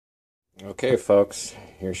Okay, folks,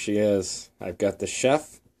 here she is. I've got the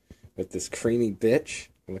chef with this creamy bitch.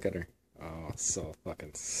 Look at her. Oh, so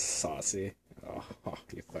fucking saucy. Oh,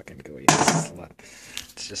 you fucking gooey slut.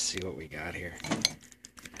 Let's just see what we got here.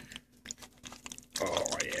 Oh,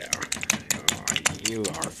 yeah. Oh, you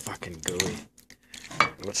are fucking gooey.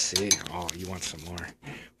 Let's see. Oh, you want some more?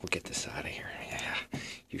 We'll get this out of here. Yeah.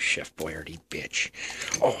 You Chef Boyardee bitch.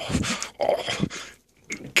 Oh.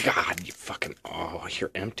 God, you fucking. Oh,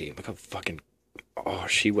 you're empty. Look how fucking. Oh,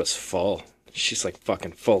 she was full. She's like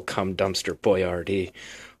fucking full cum dumpster Boyardee.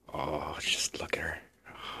 Oh, just look at her.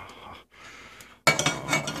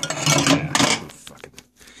 Yeah, you fucking.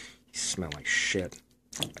 You smell like shit.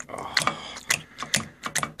 Oh.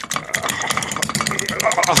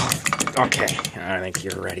 Okay, I think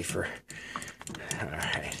you're ready for.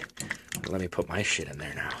 Alright. Let me put my shit in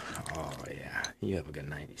there now. Oh, yeah. You have a good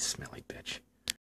night, you smelly bitch.